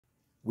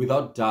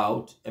Without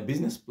doubt, a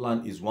business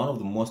plan is one of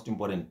the most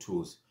important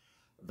tools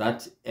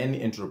that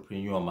any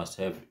entrepreneur must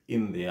have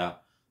in their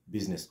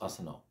business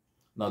arsenal.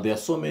 Now, there are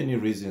so many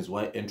reasons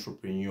why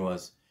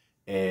entrepreneurs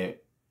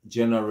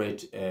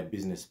generate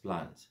business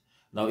plans.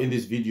 Now, in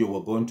this video,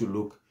 we're going to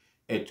look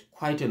at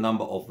quite a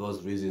number of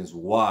those reasons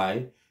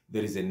why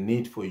there is a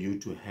need for you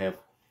to have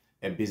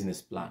a business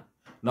plan.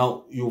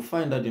 Now, you'll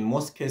find that in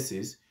most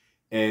cases,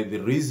 the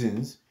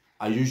reasons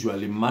are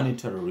usually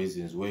monetary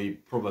reasons where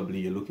probably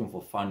you're looking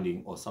for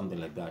funding or something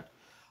like that.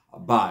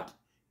 But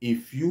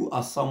if you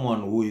are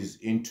someone who is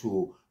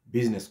into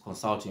business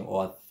consulting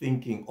or are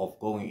thinking of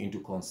going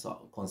into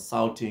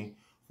consulting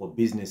for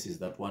businesses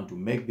that want to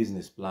make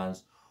business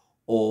plans,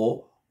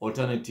 or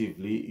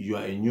alternatively, you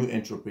are a new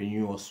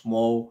entrepreneur,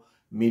 small,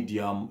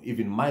 medium,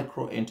 even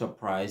micro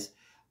enterprise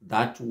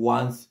that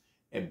wants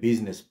a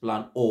business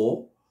plan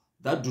or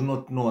that do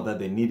not know that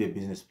they need a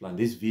business plan,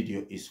 this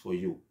video is for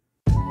you.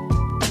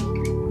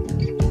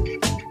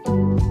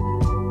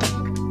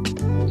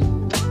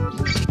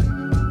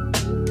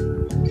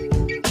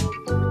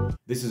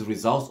 This is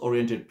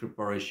results-oriented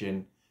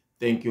preparation.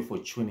 Thank you for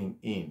tuning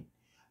in.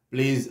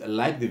 Please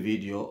like the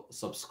video,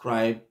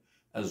 subscribe,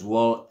 as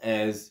well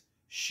as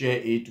share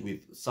it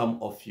with some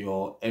of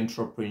your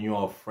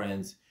entrepreneurial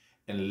friends,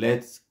 and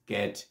let's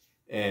get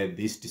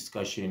this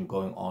discussion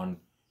going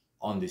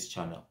on this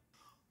channel.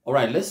 All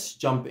right, let's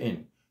jump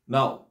in.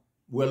 Now,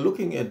 we're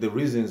looking at the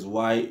reasons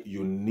why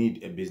you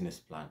need a business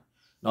plan.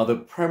 Now, the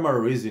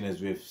primary reason,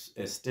 as we've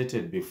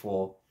stated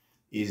before,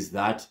 is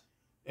that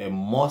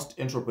most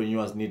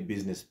entrepreneurs need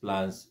business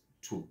plans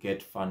to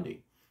get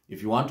funding.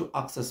 If you want to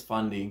access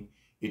funding,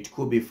 it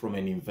could be from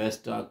an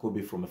investor, it could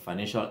be from a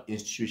financial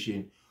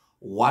institution.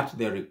 What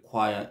they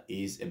require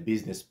is a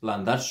business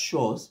plan that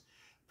shows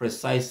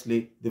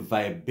precisely the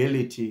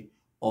viability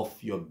of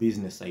your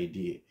business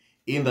idea.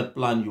 In that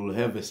plan, you will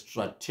have a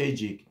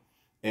strategic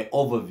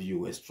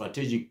overview, a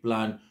strategic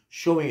plan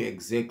showing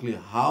exactly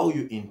how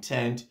you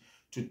intend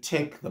to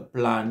take the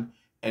plan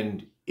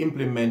and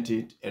implement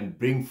it and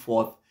bring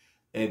forth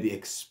the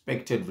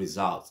expected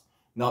results.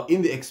 Now,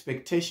 in the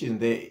expectation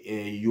there,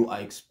 you are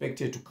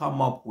expected to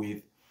come up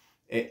with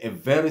a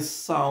very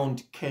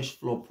sound cash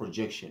flow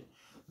projection.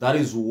 That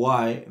is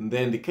why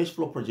then the cash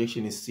flow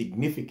projection is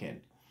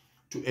significant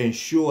to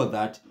ensure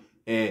that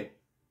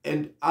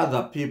and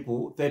other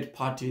people, third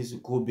parties,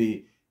 it could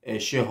be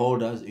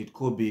shareholders, it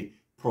could be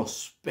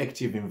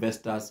prospective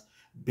investors,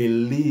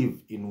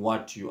 believe in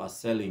what you are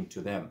selling to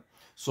them.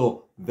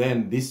 So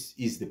then this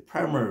is the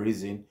primary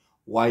reason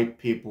why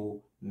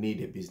people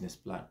need a business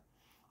plan.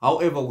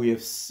 However, we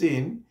have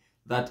seen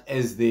that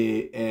as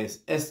the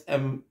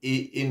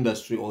SME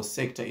industry or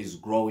sector is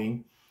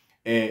growing,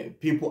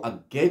 people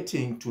are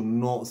getting to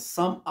know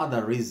some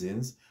other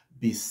reasons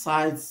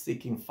besides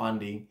seeking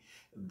funding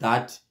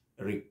that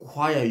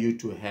require you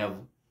to have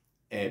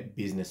a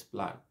business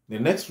plan. The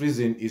next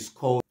reason is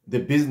called the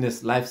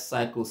business life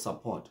cycle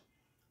support.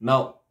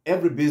 Now,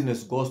 every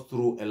business goes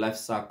through a life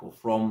cycle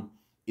from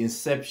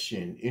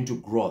inception into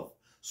growth.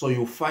 So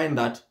you'll find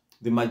that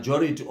the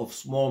majority of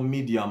small,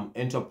 medium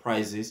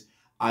enterprises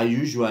are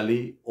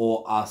usually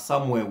or are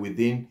somewhere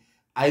within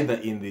either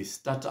in the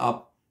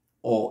startup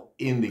or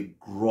in the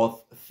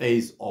growth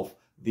phase of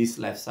this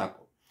life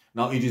cycle.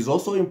 Now, it is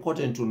also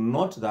important to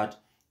note that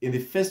in the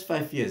first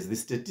 5 years, the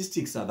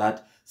statistics are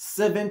that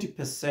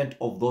 70%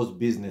 of those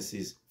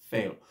businesses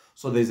fail.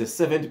 So there's a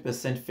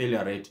 70%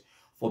 failure rate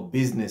for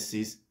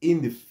businesses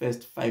in the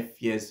first 5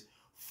 years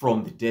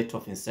from the date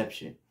of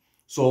inception.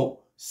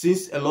 So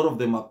since a lot of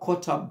them are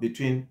caught up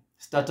between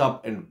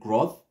startup and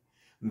growth,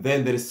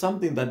 then there is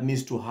something that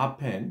needs to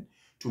happen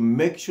to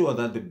make sure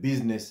that the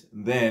business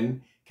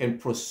then can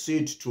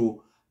proceed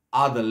to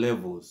other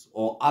levels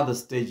or other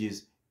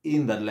stages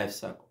in that life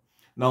cycle.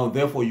 Now,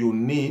 therefore, you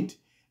need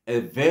a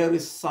very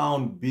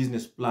sound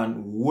business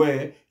plan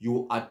where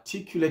you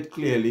articulate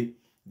clearly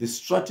the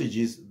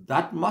strategies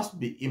that must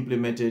be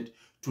implemented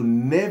to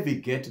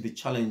navigate the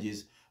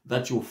challenges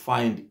that you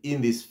find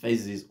in these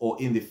phases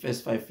or in the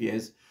first 5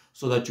 years,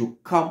 so that you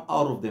come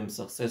out of them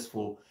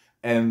successful,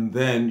 and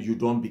then you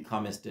don't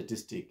become a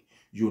statistic.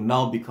 You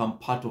now become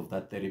part of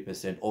that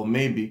 30%, or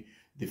maybe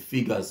the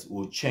figures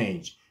will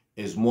change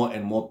as more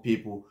and more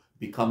people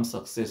become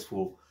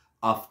successful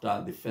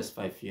after the first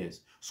 5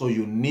 years. So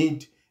you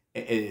need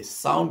a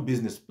sound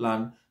business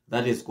plan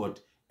that has got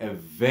a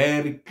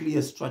very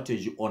clear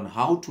strategy on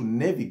how to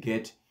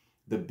navigate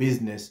the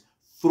business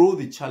through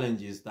the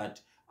challenges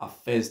that are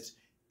faced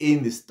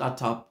in the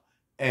startup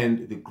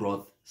and the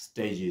growth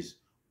stages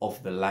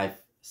of the life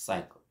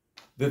cycle.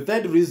 The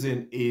third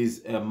reason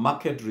is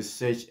market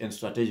research and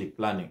strategic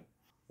planning.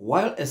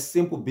 While a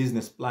simple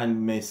business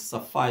plan may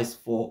suffice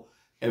for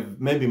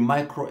maybe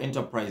micro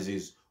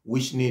enterprises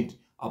which need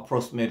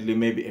approximately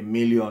maybe R1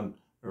 million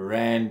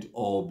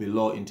or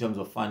below in terms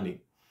of funding,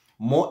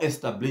 more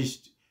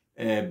established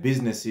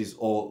businesses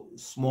or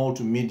small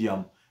to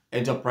medium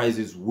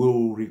enterprises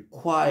will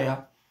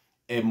require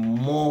a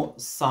more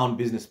sound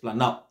business plan.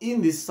 Now,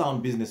 in this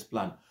sound business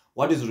plan,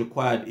 what is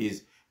required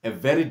is a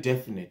very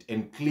definite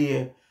and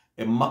clear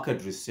a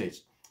market research.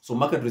 So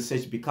market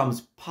research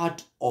becomes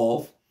part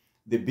of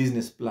the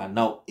business plan.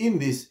 Now, in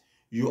this,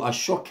 you are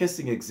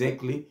showcasing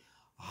exactly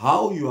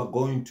how you are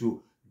going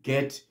to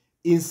get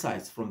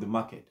insights from the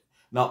market.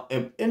 Now,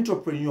 an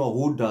entrepreneur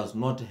who does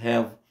not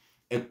have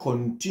a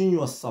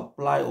continuous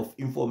supply of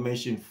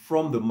information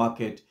from the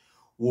market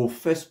will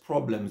face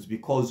problems,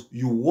 because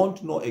you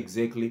won't know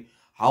exactly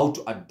how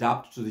to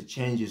adapt to the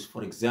changes,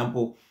 for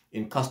example,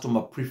 in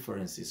customer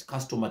preferences,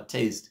 customer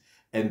taste,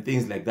 and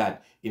things like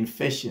that, in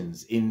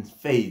fashions, in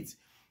fads.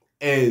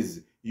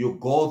 As you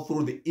go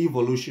through the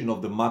evolution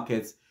of the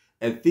markets,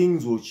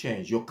 things will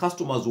change. Your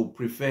customers will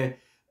prefer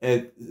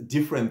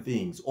different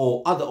things,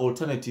 or other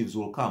alternatives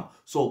will come.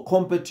 So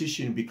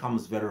competition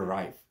becomes very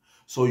rife.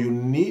 So you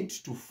need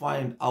to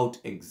find out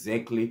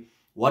exactly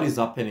what is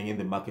happening in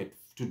the market.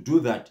 To do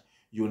that,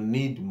 you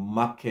need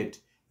market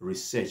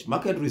research.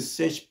 Market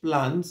research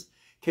plans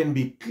can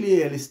be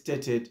clearly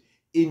stated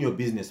in your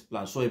business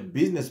plan. So a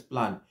business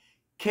plan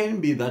can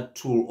be that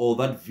tool or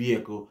that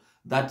vehicle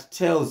that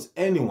tells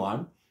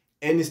anyone,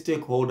 any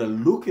stakeholder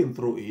looking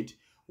through it,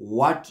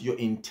 what your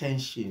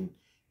intention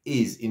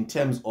is in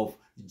terms of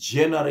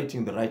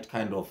generating the right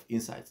kind of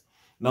insights.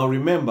 Now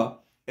remember,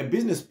 a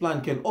business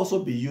plan can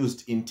also be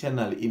used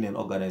internally in an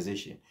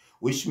organization,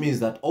 which means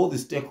that all the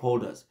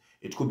stakeholders,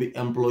 it could be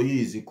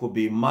employees, it could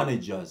be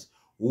managers,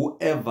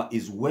 whoever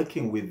is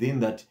working within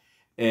that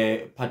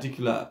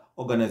particular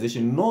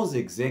organization, knows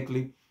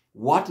exactly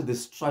what the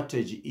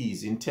strategy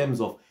is in terms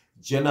of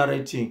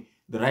generating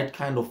the right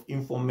kind of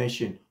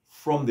information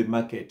from the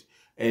market,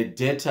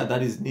 data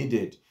that is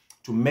needed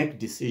to make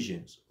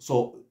decisions.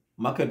 So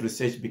market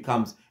research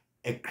becomes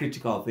a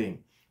critical thing.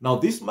 Now,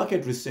 this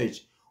market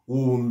research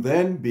will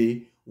then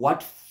be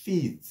what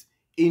feeds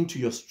into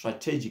your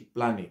strategic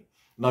planning.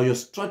 Now, your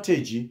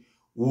strategy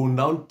will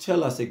now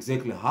tell us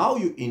exactly how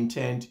you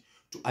intend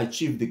to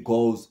achieve the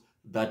goals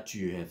that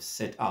you have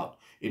set out.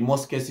 In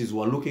most cases,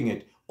 we're looking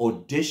at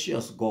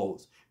audacious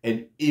goals.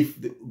 And if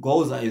the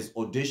goals are as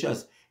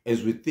audacious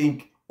as we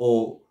think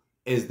or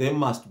as they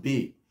must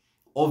be,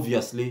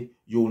 obviously,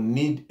 you'll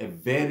need a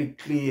very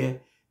clear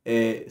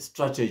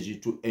strategy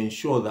to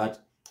ensure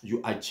that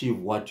you achieve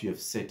what you have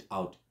set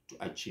out to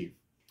achieve.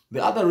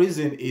 The other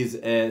reason is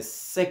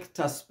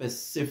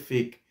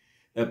sector-specific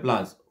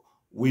plans.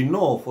 We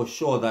know for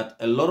sure that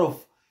a lot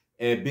of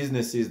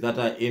businesses that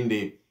are in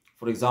the,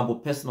 for example,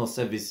 personal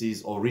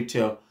services or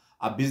retail,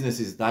 are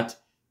businesses that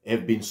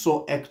have been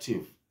so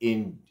active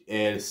in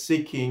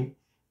seeking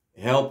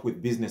help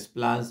with business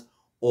plans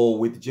or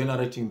with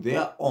generating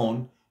their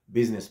own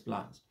business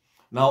plans.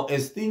 Now,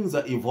 as things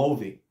are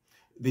evolving,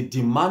 the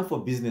demand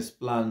for business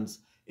plans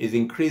is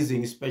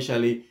increasing,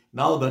 especially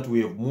now that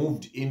we have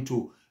moved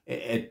into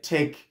a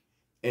tech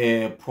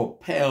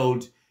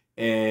propelled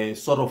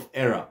sort of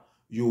era.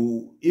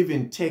 You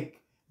even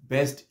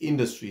tech-based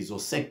industries or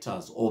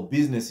sectors or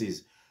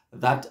businesses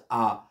that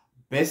are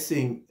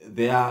basing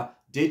their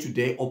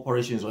day-to-day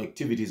operations or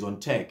activities on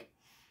tech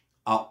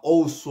are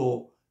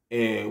also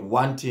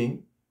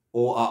wanting,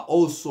 or are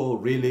also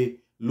really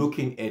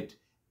looking at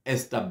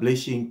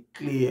establishing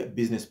clear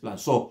business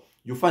plans. So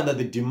you find that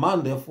the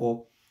demand,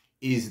 therefore,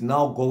 is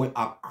now going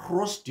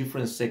across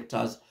different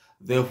sectors.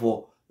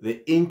 Therefore,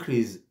 the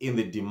increase in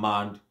the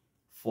demand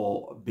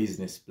for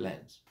business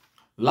plans.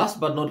 Last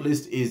but not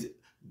least is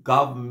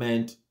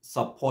government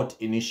support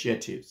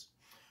initiatives.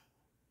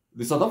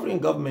 The South African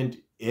government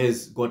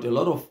has got a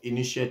lot of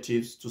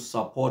initiatives to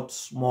support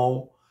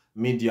small,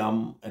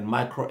 medium, and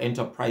micro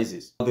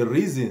enterprises. The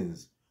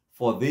reasons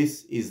for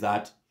this is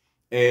that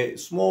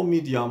small,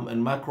 medium,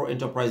 and micro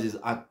enterprises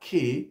are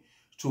key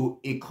to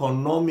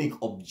economic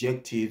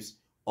objectives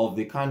of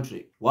the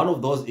country. One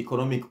of those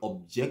economic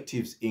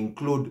objectives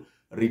include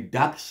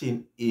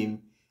reduction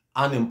in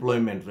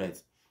unemployment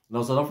rates.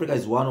 Now, South Africa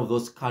is one of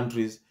those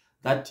countries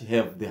that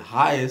have the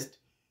highest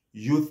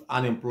youth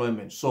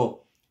unemployment.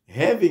 So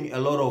having a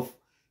lot of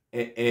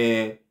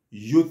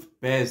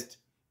youth-based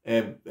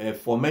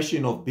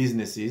formation of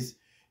businesses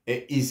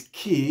is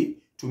key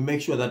to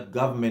make sure that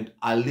government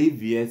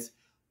alleviates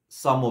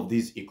some of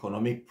these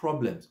economic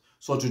problems.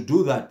 So to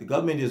do that, the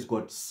government has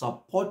got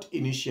support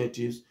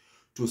initiatives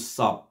to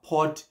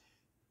support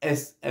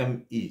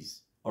SMEs.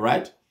 All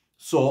right.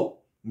 So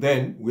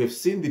then we have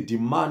seen the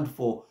demand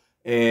for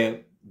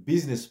a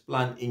business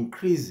plan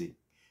increasing,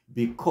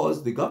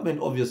 because the government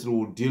obviously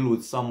will deal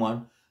with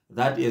someone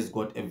that has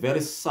got a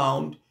very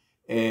sound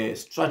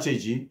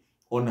strategy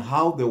on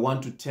how they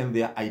want to turn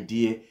their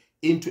idea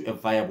into a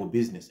viable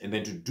business. And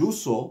then to do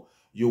so,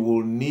 you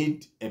will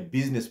need a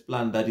business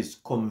plan that is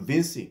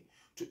convincing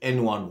to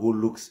anyone who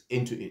looks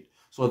into it.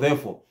 So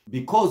therefore,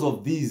 because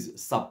of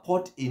these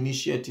support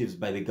initiatives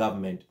by the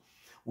government,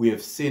 we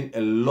have seen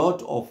a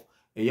lot of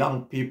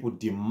young people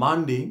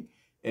demanding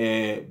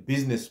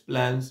business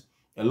plans,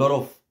 a lot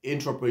of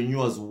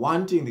entrepreneurs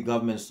wanting the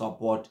government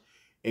support,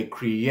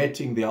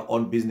 creating their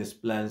own business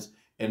plans,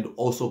 and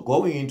also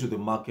going into the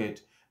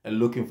market and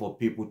looking for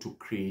people to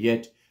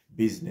create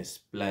business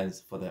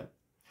plans for them.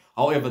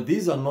 However,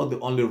 these are not the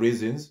only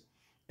reasons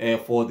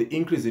for the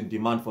increase in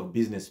demand for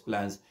business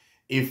plans.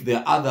 If there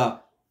are other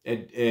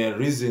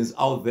reasons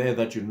out there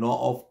that you know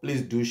of,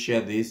 please do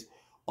share this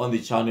on the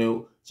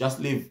channel. Just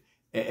leave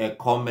a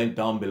comment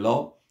down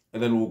below,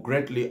 and then we'll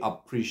greatly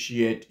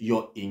appreciate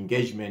your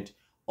engagement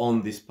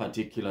on this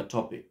particular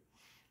topic.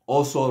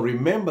 Also,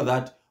 remember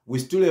that we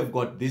still have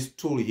got this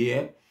tool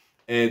here.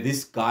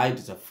 This guide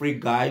is a free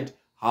guide,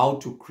 how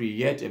to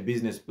create a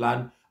business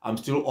plan. I'm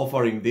still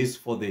offering this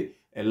for the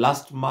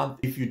last month.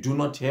 If you do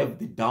not have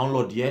the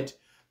download yet,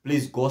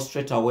 please go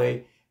straight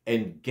away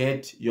and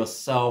get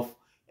yourself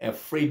a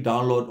free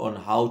download on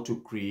how to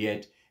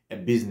create a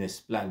business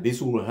plan.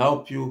 This will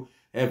help you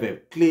have a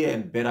clear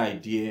and better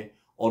idea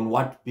on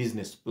what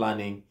business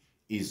planning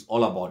is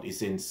all about.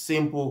 It's in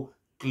simple,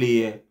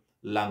 clear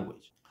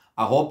language.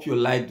 I hope you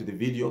liked the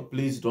video.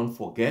 Please don't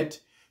forget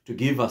to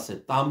give us a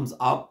thumbs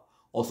up.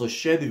 Also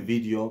share the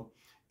video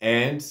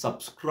and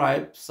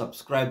subscribe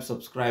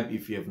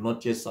if you have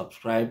not yet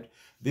subscribed.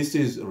 This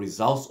is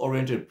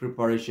results-oriented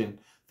preparation.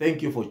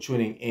 Thank you for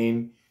tuning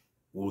in.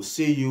 We'll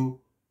see you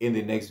in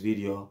the next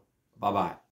video. Bye-bye.